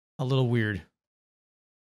a little weird.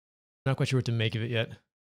 Not quite sure what to make of it yet.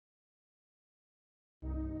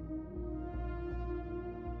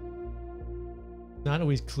 Not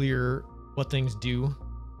always clear what things do,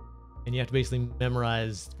 and you have to basically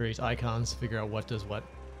memorize various icons, figure out what does what.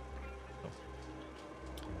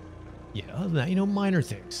 Yeah, other than that, you know, minor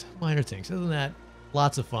things. Minor things. Other than that,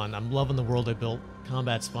 lots of fun. I'm loving the world I built.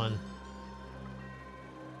 Combat's fun.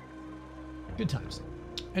 Good times.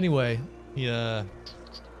 Anyway, yeah.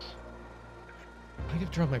 I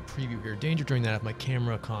could turn off my preview here. Danger doing that if my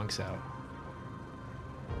camera conks out.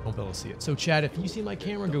 Won't be able to see it. So, Chad, if you see my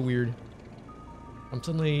camera go weird, I'm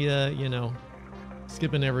suddenly, you know,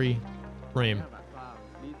 skipping every frame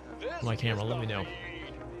on my camera. Let me know.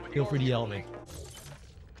 Feel free to yell at me.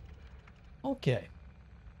 Okay.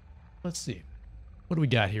 Let's see. What do we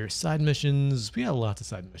got here? Side missions. We got lots of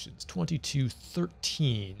side missions.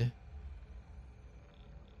 2213.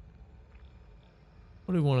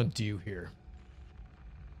 What do we want to do here?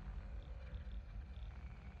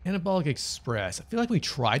 Anabolic Express. I feel like we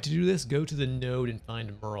tried to do this. Go to the node and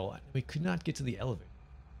find Merle. We could not get to the elevator,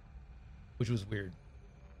 which was weird.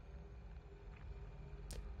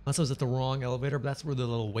 Unless I was at the wrong elevator, but that's where the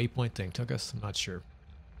little waypoint thing took us. I'm not sure.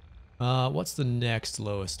 What's the next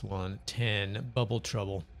lowest one? 10. Bubble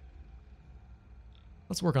Trouble.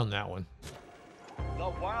 Let's work on that one. The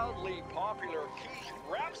wildly popular Keith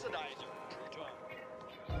Rhapsodizer.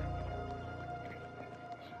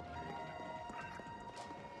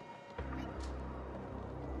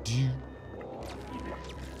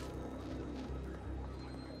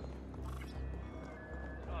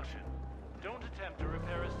 Caution. Don't attempt to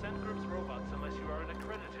repair Ascent Group's robots unless you are an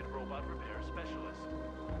accredited robot repair specialist.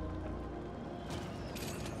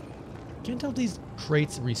 Can't tell if these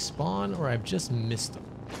crates respawn or I've just missed them.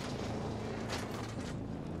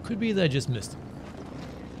 Could be that I just missed them.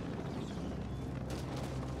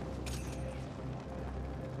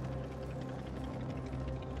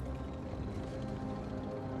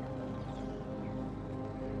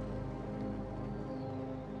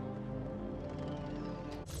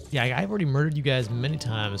 Yeah, I've already murdered you guys many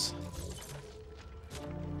times.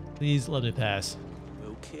 Please let me pass.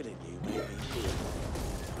 Will killing you make me feel.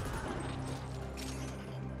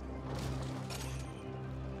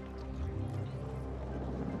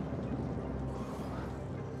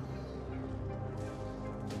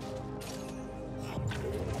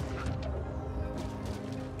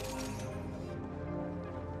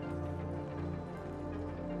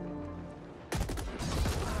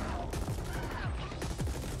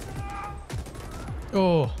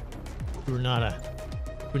 Oh, we're not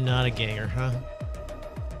a ganger, huh?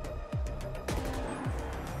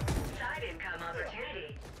 Side income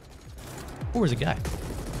opportunity. Oh, where's a guy?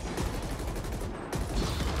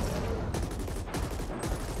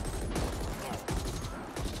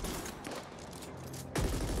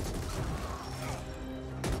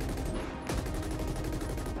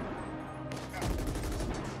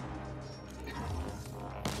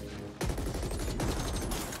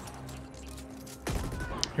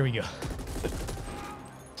 Here we go.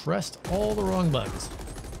 Pressed all the wrong buttons.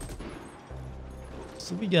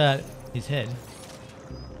 So we got his head.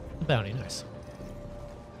 The bounty, nice.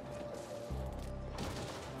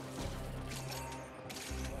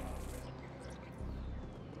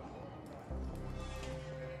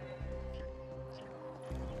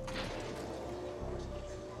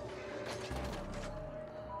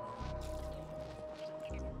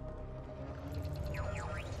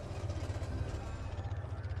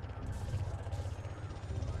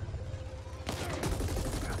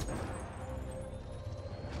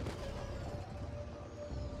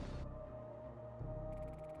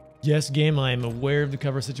 Yes, game, I am aware of the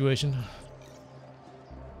cover situation.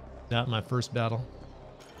 Not my first battle.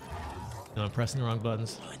 No, I'm pressing the wrong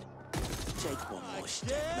buttons. Take one more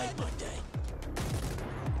step, make my day.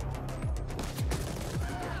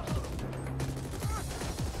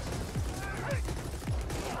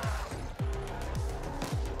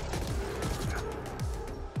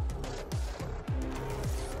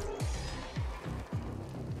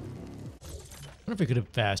 I wonder if we could have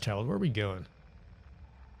fast traveled. Where are we going?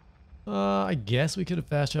 I guess we could have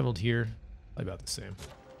fast traveled here. Probably about the same.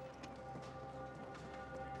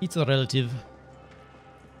 It's a relative.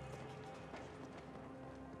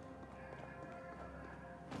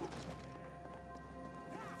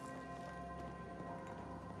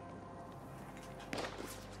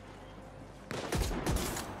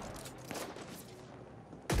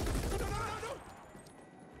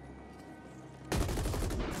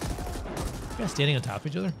 You guys standing on top of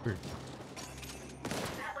each other? Weird.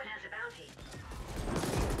 That one has a bounty.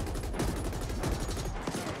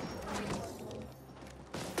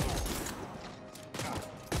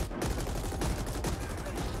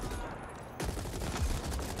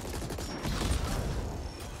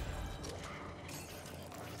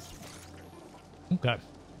 Okay.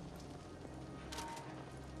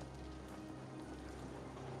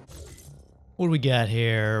 What do we got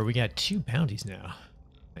here? We got 2 bounties now.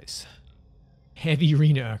 Nice. Heavy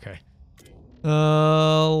arena. Okay.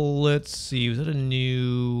 Let's see. Was that a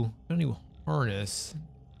new harness?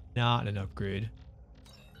 Not an upgrade.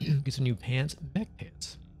 Get some new pants. Mech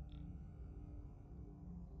pants.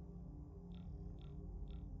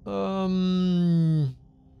 Get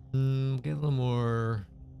a little more.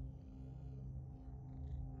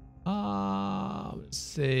 Let's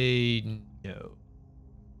say no.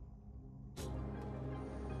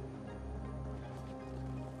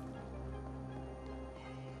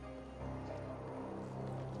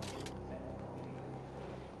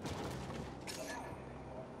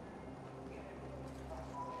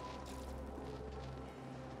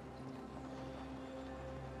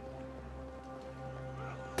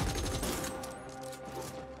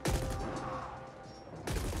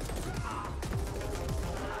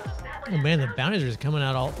 Oh man, the bounties are just coming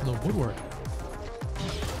out all from the woodwork.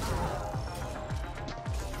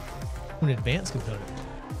 An advanced component.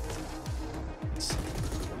 Nice.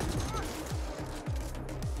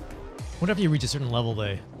 Wonder if you reach a certain level,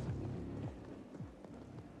 they.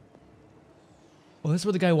 Well, this is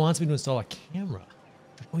where the guy wants me to install a camera.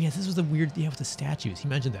 Oh yeah, this was the weird deal with the statues. He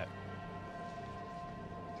mentioned that.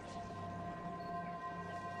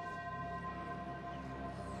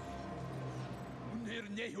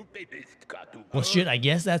 Well, shit, I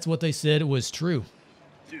guess that's what they said was true.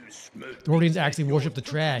 Thordians actually worship the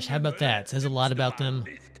trash. How about that? Says a lot about them,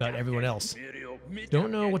 about everyone else.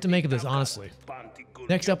 Don't know what to make of this, honestly.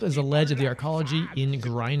 Next up is the ledge of the archaeology in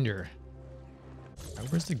Grinder.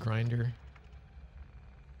 Where's the Grinder?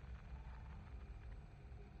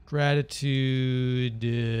 Gratitude,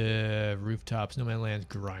 rooftops, no man's land,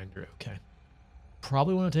 Grinder. Okay.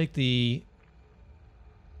 Probably want to take the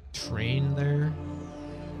train there.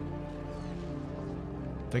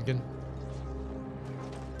 Thinking.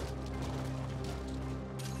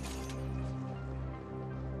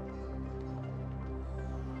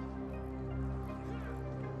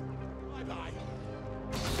 Bye-bye.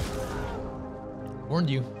 Warned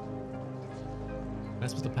you.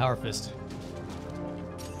 That's with the power fist.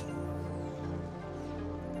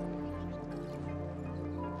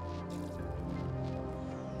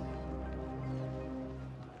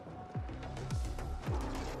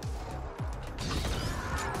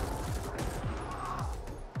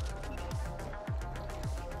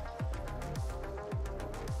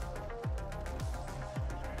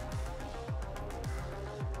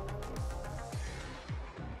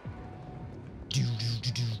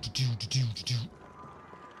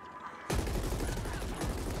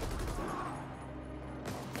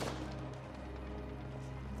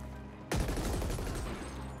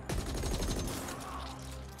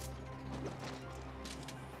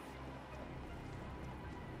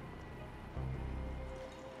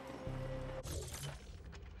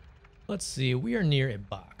 Let's see, we are near a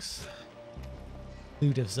box.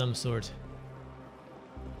 Loot of some sort.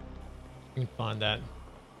 We can find that.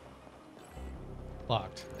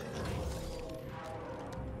 Locked.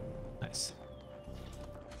 Nice.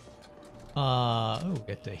 Oh,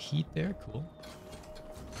 get the heat there, cool.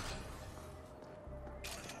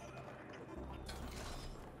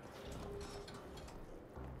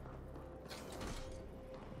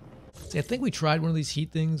 See, I think we tried one of these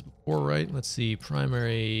heat things before, right? Let's see,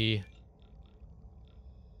 primary.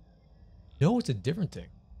 No, it's a different thing.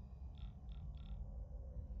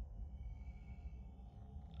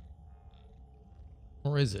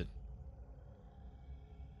 Or is it?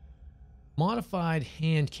 Modified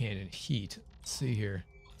hand cannon heat. Let's see here.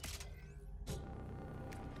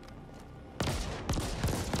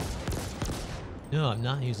 No, I've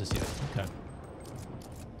not used this yet. Okay.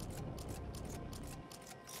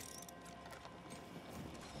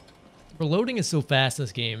 Reloading is so fast in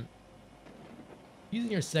this game. Using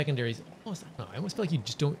your secondaries, almost, I don't know, I almost feel like you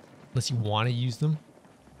just don't, unless you want to use them.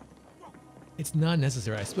 It's not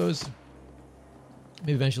necessary. I suppose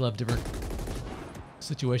maybe eventually you'll have different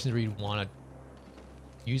situations where you'd want to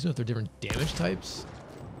use them if they're different damage types.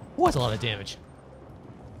 Oh, that's a lot of damage.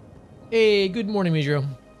 Hey, good morning, Midro.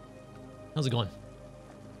 How's it going?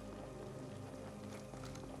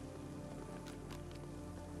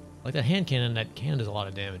 Like that hand cannon, that cannon does a lot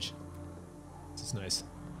of damage. This is nice.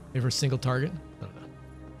 Maybe for a single target? I don't know.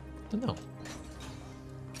 Don't know.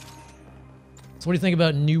 So what do you think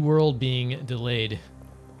about New World being delayed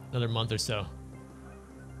another month or so?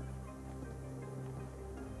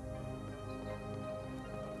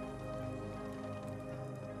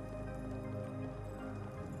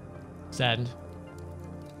 Saddened.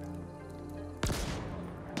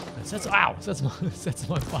 It sets, ow! Sets my, sets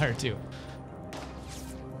them on fire too.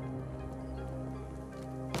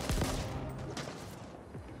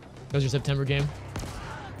 That was your September game?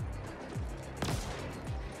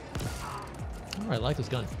 Alright, I like this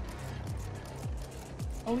gun.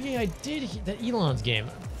 Oh yeah, I did that Elon's game.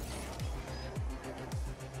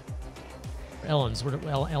 Elons,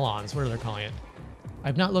 Elons, what are they calling it?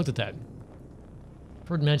 I've not looked at that.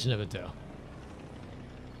 Heard mention of it though.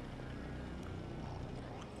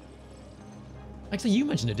 Actually, you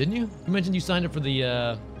mentioned it, didn't you? You mentioned you signed up for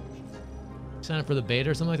the beta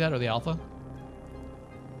or something like that, or the alpha.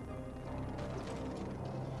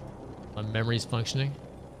 My memory's functioning.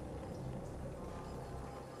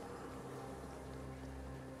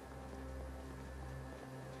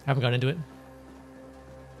 Haven't got into it.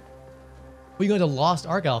 We go to Lost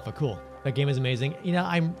Ark Alpha. Cool. That game is amazing. You know,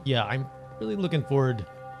 I'm really looking forward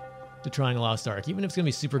to trying Lost Ark, even if it's gonna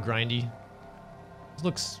be super grindy. It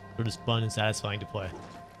looks sort of fun and satisfying to play.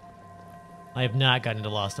 I have not gotten into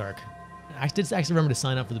Lost Ark. I did actually remember to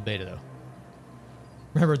sign up for the beta though.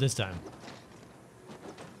 Remember this time.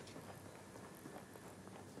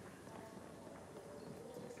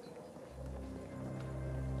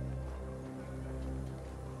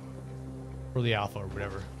 Or the alpha or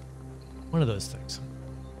whatever. One of those things.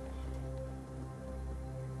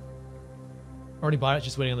 Already bought it,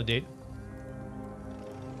 just waiting on the date.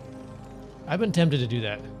 I've been tempted to do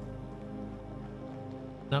that.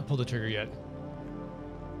 Not pulled the trigger yet.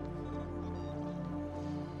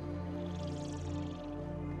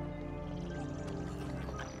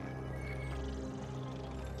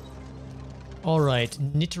 Alright,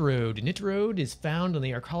 Nitterode. Nitterode is found on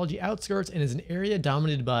the arcology outskirts and is an area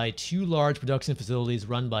dominated by 2 large production facilities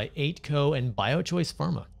run by 8Co and BioChoice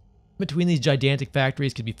Pharma. Between these gigantic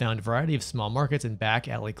factories could be found a variety of small markets and back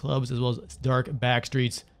alley clubs, as well as dark back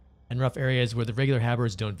streets and rough areas where the regular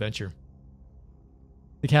habbers don't venture.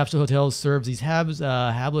 The Capsule Hotel serves these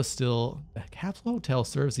habless still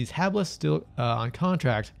on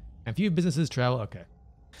contract, and few businesses travel. Okay,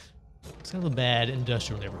 it's kind of a bad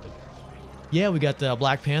industrial neighborhood. Yeah, we got the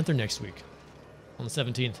Black Panther next week on the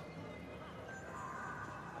 17th.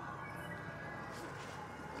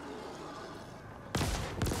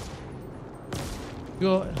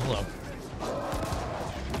 Go, hello.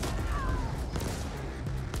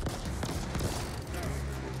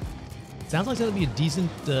 Sounds like that'll be a decent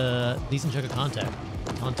chunk of content.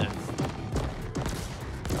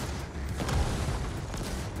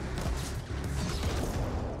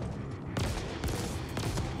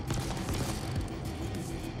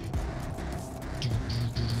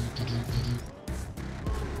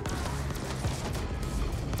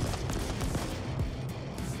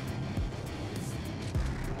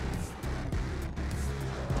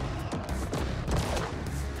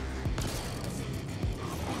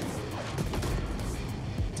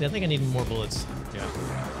 I think I need more bullets. Yeah.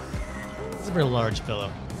 It's a very large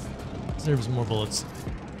fellow. Deserves more bullets.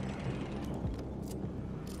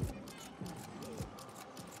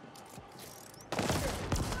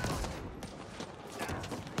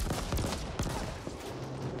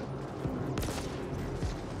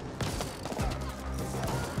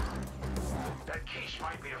 That Quiche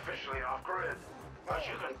might be officially off-grid, but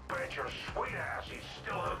you can bet your sweet ass he's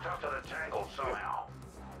still hooked up to the Tangled somehow.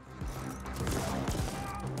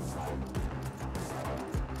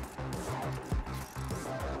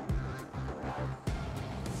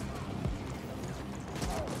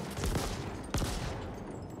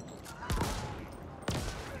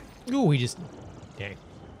 Ooh, we just... Dang.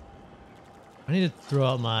 I need to throw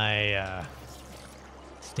out my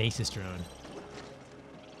stasis drone.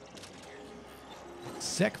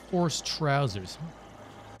 Sec Force trousers.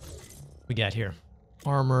 What we got here?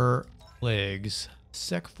 Armor, legs,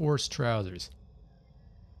 Sec Force trousers.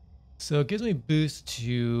 So it gives me boost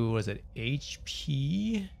to, what is it,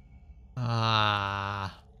 HP?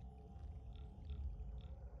 Not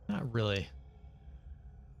really.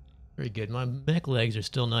 Very good. My mech legs are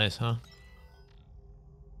still nice, huh?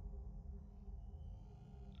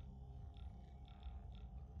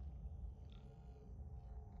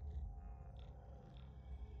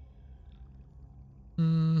 I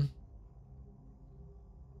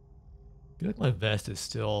feel like my vest is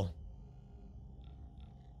still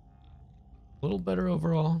a little better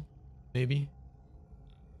overall, maybe.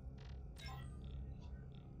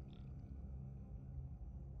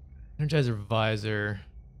 Energizer visor.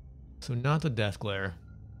 So not the death glare.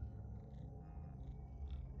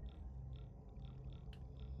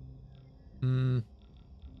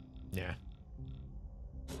 Yeah.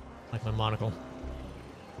 Like my monocle.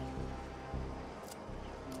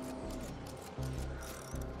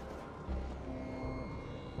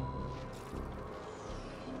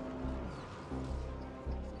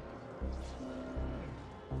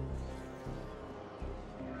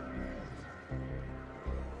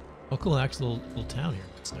 cool, actual little town here.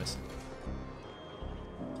 That's nice.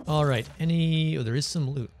 All right, oh, there is some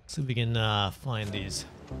loot. Let's see if we can find these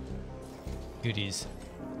goodies.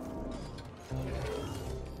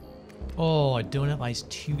 Oh, I don't have ice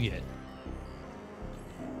 2 yet.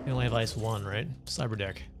 I only have ice 1, right?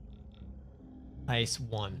 Cyberdeck. Ice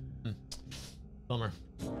 1. Bummer.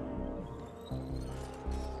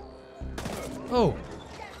 Oh!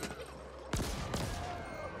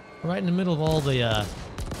 Right in the middle of all the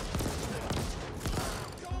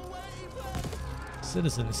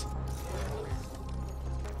citizens.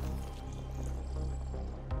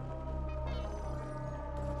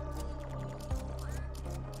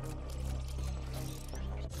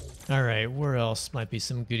 Alright, where else might be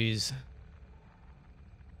some goodies?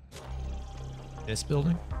 This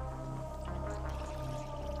building?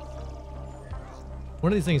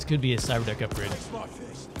 One of these things could be a cyberdeck upgrade.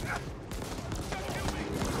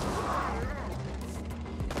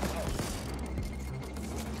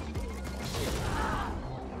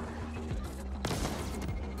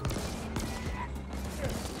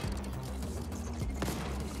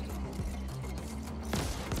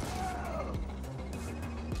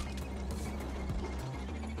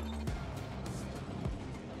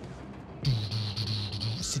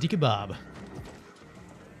 City kebab.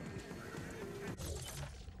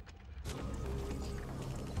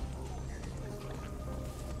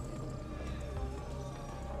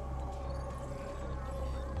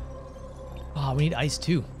 Oh, we need ice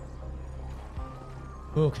too.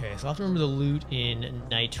 Okay, so I'll have to remember the loot in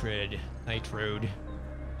Nitrode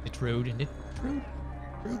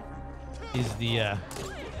is the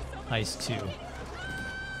ice 2.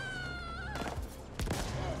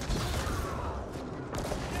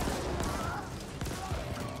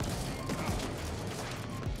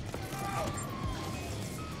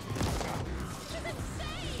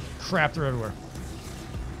 Crap, they're everywhere.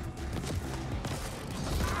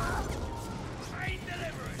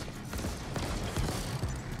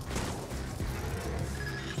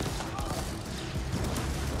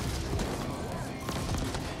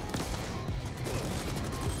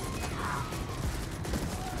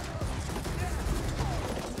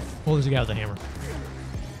 Oh, there's a guy with a hammer.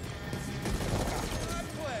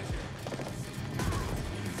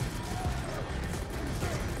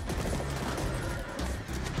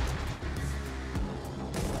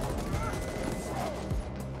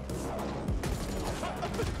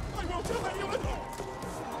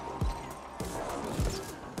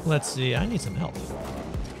 Let's see, I need some help.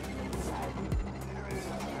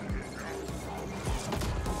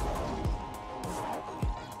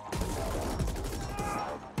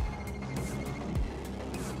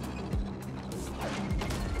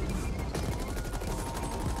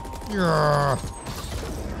 Yeah.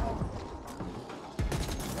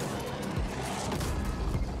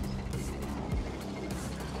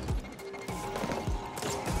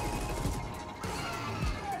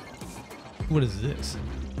 What is this?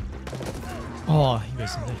 Oh,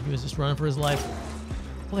 he was just running for his life.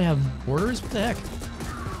 Well, they have mortars? What the heck?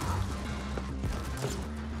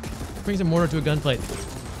 Brings a mortar to a gunfight.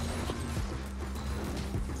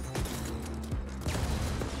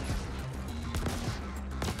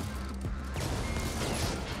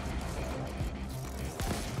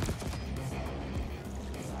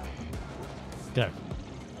 Okay.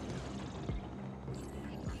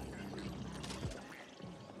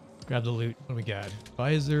 Grab the loot. What do we got?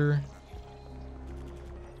 Visor.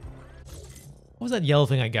 What was that yellow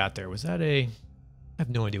thing I got there? Was that a... I have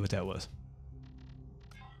no idea what that was.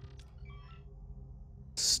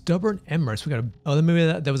 Stubborn Embers. We got a... Oh, then maybe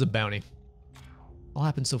that was a bounty. All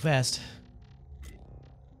happened so fast.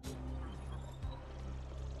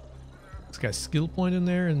 It's got a skill point in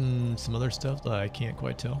there and some other stuff that I can't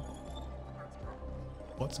quite tell.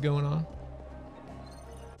 What's going on?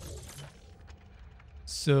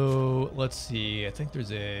 So, let's see. I think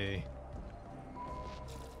there's a...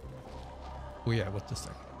 Oh yeah, what's this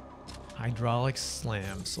thing? Hydraulic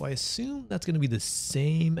slam. So I assume that's going to be the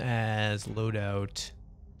same as loadout.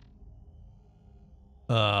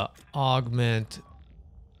 Augment.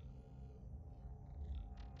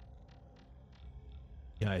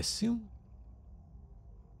 Yeah, I assume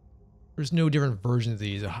there's no different version of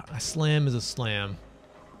these. A slam is a slam.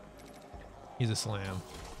 He's a slam.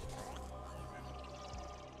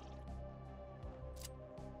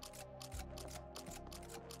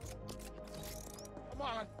 Come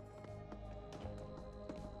on.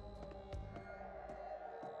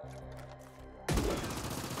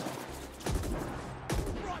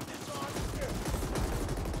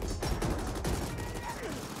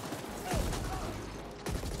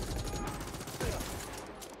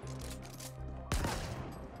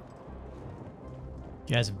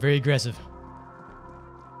 Guys, very aggressive.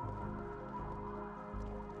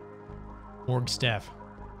 Morgue staff.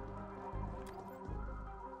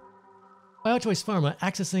 BioChoice Pharma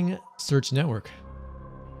accessing search network.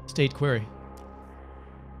 State query.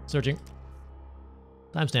 Searching.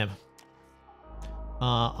 Timestamp.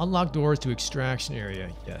 Unlock doors to extraction area.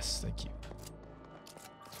 Yes, thank you.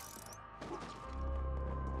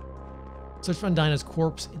 Search for Dinah's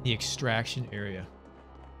corpse in the extraction area.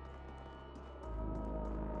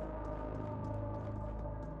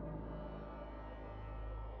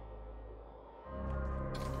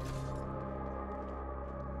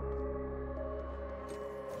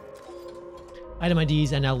 Item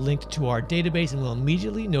IDs are now linked to our database and will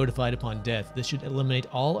immediately notified upon death. This should eliminate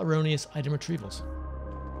all erroneous item retrievals.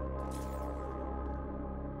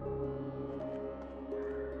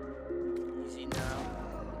 Easy now.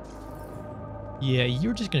 Yeah,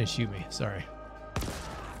 you're just gonna shoot me. Sorry.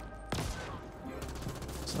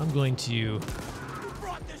 So I'm going to...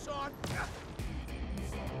 Brought this on.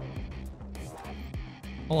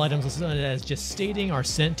 All items listed as just stating are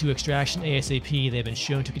sent to extraction ASAP. They have been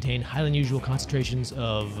shown to contain highly unusual concentrations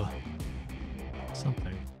of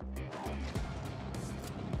something.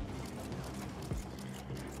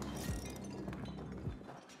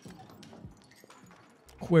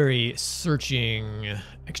 Query searching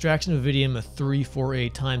extraction of Vidium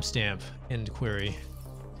 348 timestamp. End query.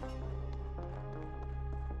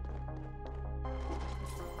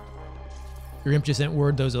 Your imp just sent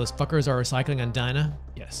word those fuckers are recycling on Dinah?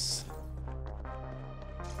 Yes.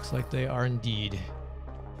 Looks like they are indeed.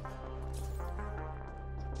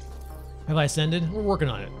 Have I ascended? We're working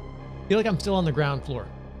on it. I feel like I'm still on the ground floor.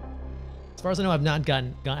 As far as I know, I've not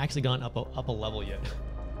actually gone up a level yet.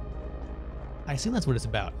 I assume that's what it's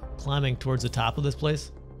about. Climbing towards the top of this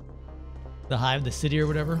place. The hive, the city or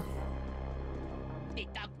whatever.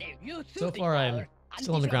 So far, I'm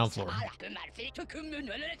still on the ground floor.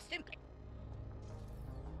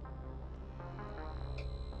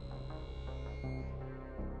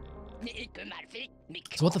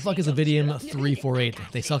 So what the fuck is a Vidium 348?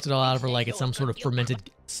 They sucked it all out of her like it's some sort of fermented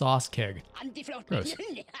sauce keg. Gross.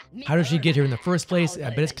 How did she get here in the first place? I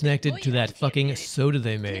bet it's connected to that fucking soda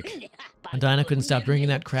they make. And Dinah couldn't stop drinking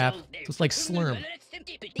that crap, so it's like Slurm.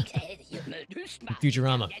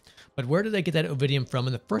 Futurama. But where did they get that Ovidium from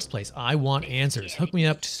in the first place? I want answers. Hook me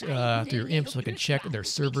up through your imp so I can check their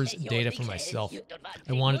servers' data for myself.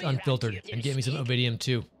 I want it unfiltered, and get me some Ovidium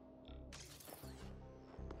too.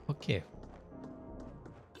 Okay.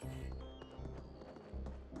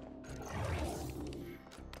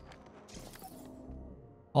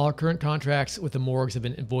 All our current contracts with the morgues have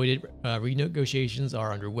been voided. Renegotiations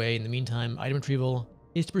are underway. In the meantime, item retrieval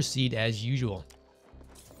is to proceed as usual.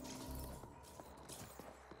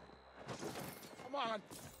 Come on.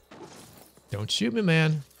 Don't shoot me,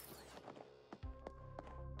 man.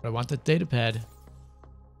 But I want the data pad.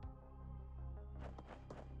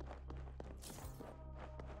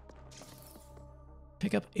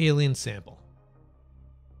 Pick up alien sample.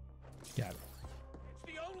 Got it.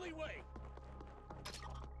 It's the only way.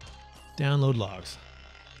 Download logs.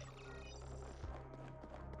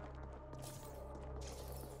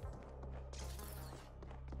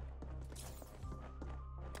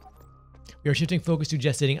 We are shifting focus to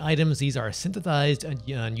gestating items. These are synthesized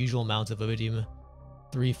unusual amounts of Ovidium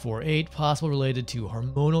 348, possible related to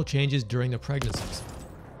hormonal changes during the pregnancies.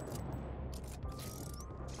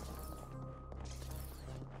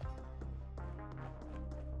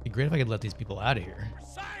 It'd be great if I could let these people out of here.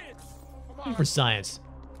 Science. Come on. For science.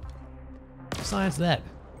 Science that.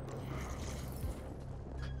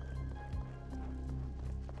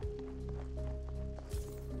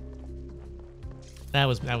 That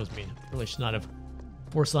was me. Really should not have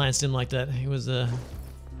forced science him like that. He was so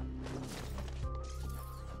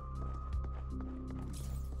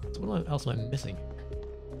what else am I missing?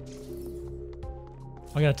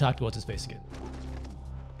 I gotta talk to what's his face again.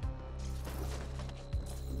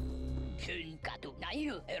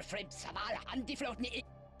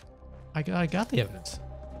 I got the evidence.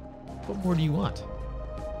 What more do you want?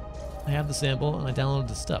 I have the sample and I downloaded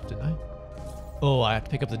the stuff, didn't I? Oh, I have to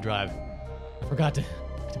pick up the drive. I forgot to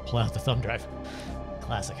pull out the thumb drive.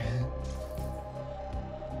 Classic.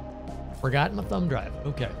 Forgot my thumb drive.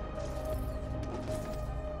 Okay.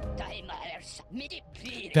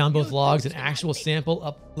 Found both logs and actual sample.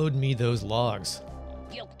 Upload me those logs.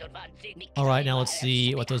 Alright, now let's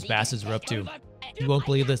see what those bastards are up to. You won't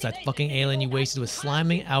believe this. That fucking alien you wasted was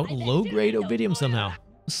sliming out low-grade Ovidium somehow.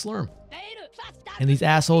 A slurm. And these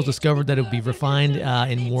assholes discovered that it would be refined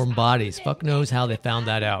in warm bodies. Fuck knows how they found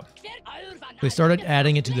that out. They started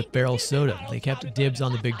adding it to the barrel soda. They kept dibs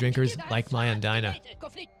on the big drinkers like my Undina.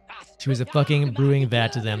 She was a fucking brewing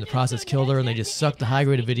vat to them. The process killed her and they just sucked the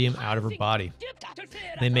high-grade iridium out of her body.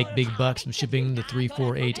 They make big bucks from shipping the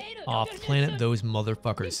 348 off planet, those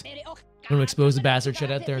motherfuckers. When we expose the bastard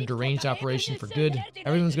shut out there in deranged operation for good,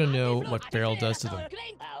 everyone's gonna know what barrel does to them.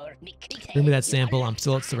 Bring me that sample, I'm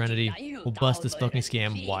still at Serenity. We'll bust this fucking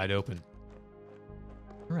scam wide open.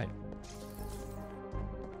 Alright.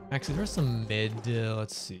 Actually, there's some mid,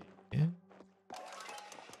 let's see. Yeah.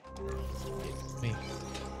 Me.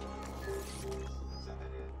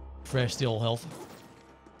 Fresh steel health.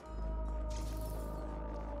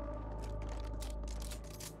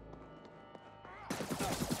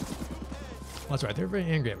 That's right, they're very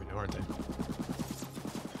angry at me now, aren't they?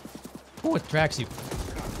 Oh, it tracks you.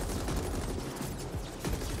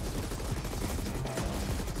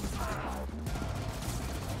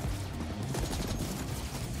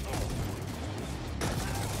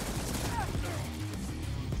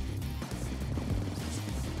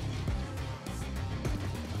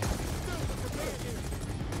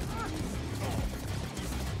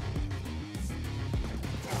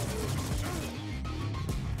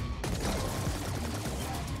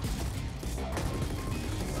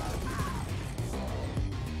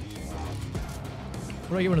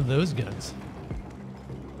 Where do I get one of those guns?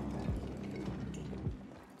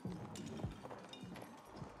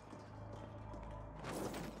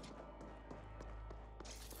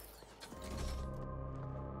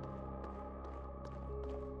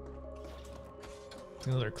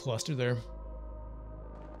 Another cluster there.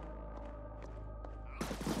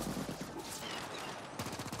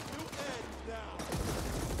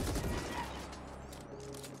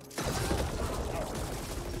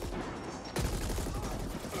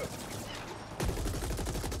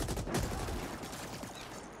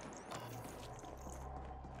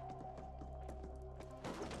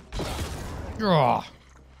 Ugh.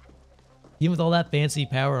 Even with all that fancy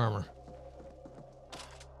power armor.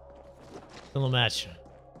 Still a match.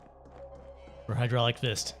 For hydraulic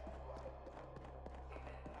fist.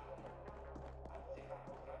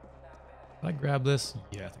 Did I grab this?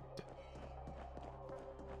 Yeah, I think I did.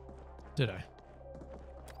 Did I?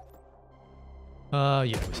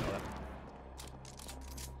 Yeah, we saw that.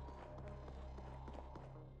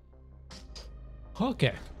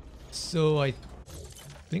 Okay. So I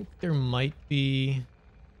think there might be...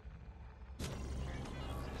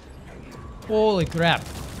 Holy crap.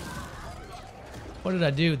 What did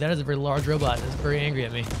I do? That is a very large robot. It's very angry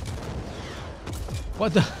at me.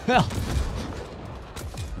 What the hell?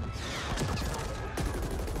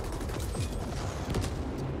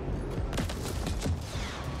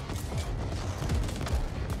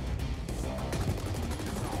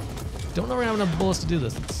 Don't know if I have enough bullets to do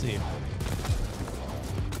this. Let's see.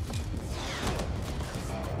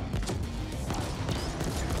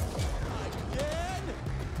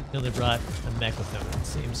 I know they brought a mech with them. It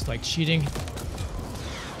seems like cheating.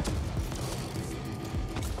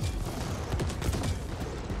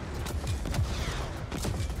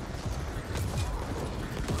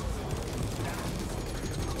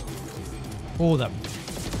 Oh, that.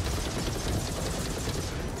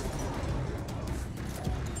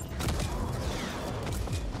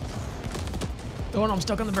 Oh no, I'm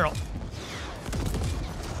stuck on the barrel.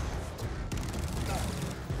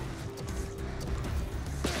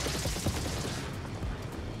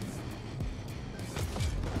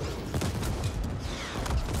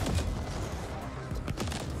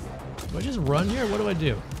 Do I just run here? What do I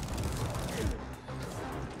do?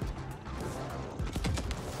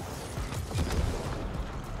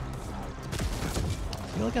 I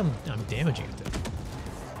feel like I'm damaging it though.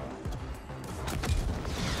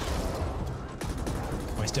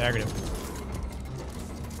 Oh, I staggered him.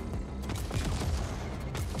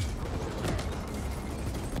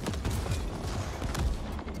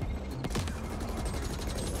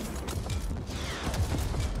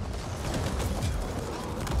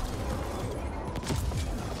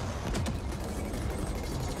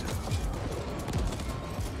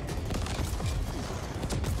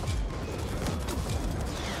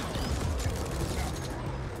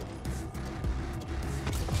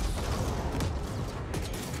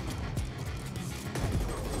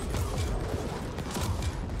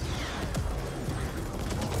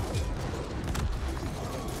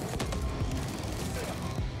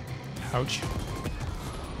 Ouch.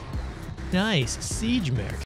 Nice. Siege mech.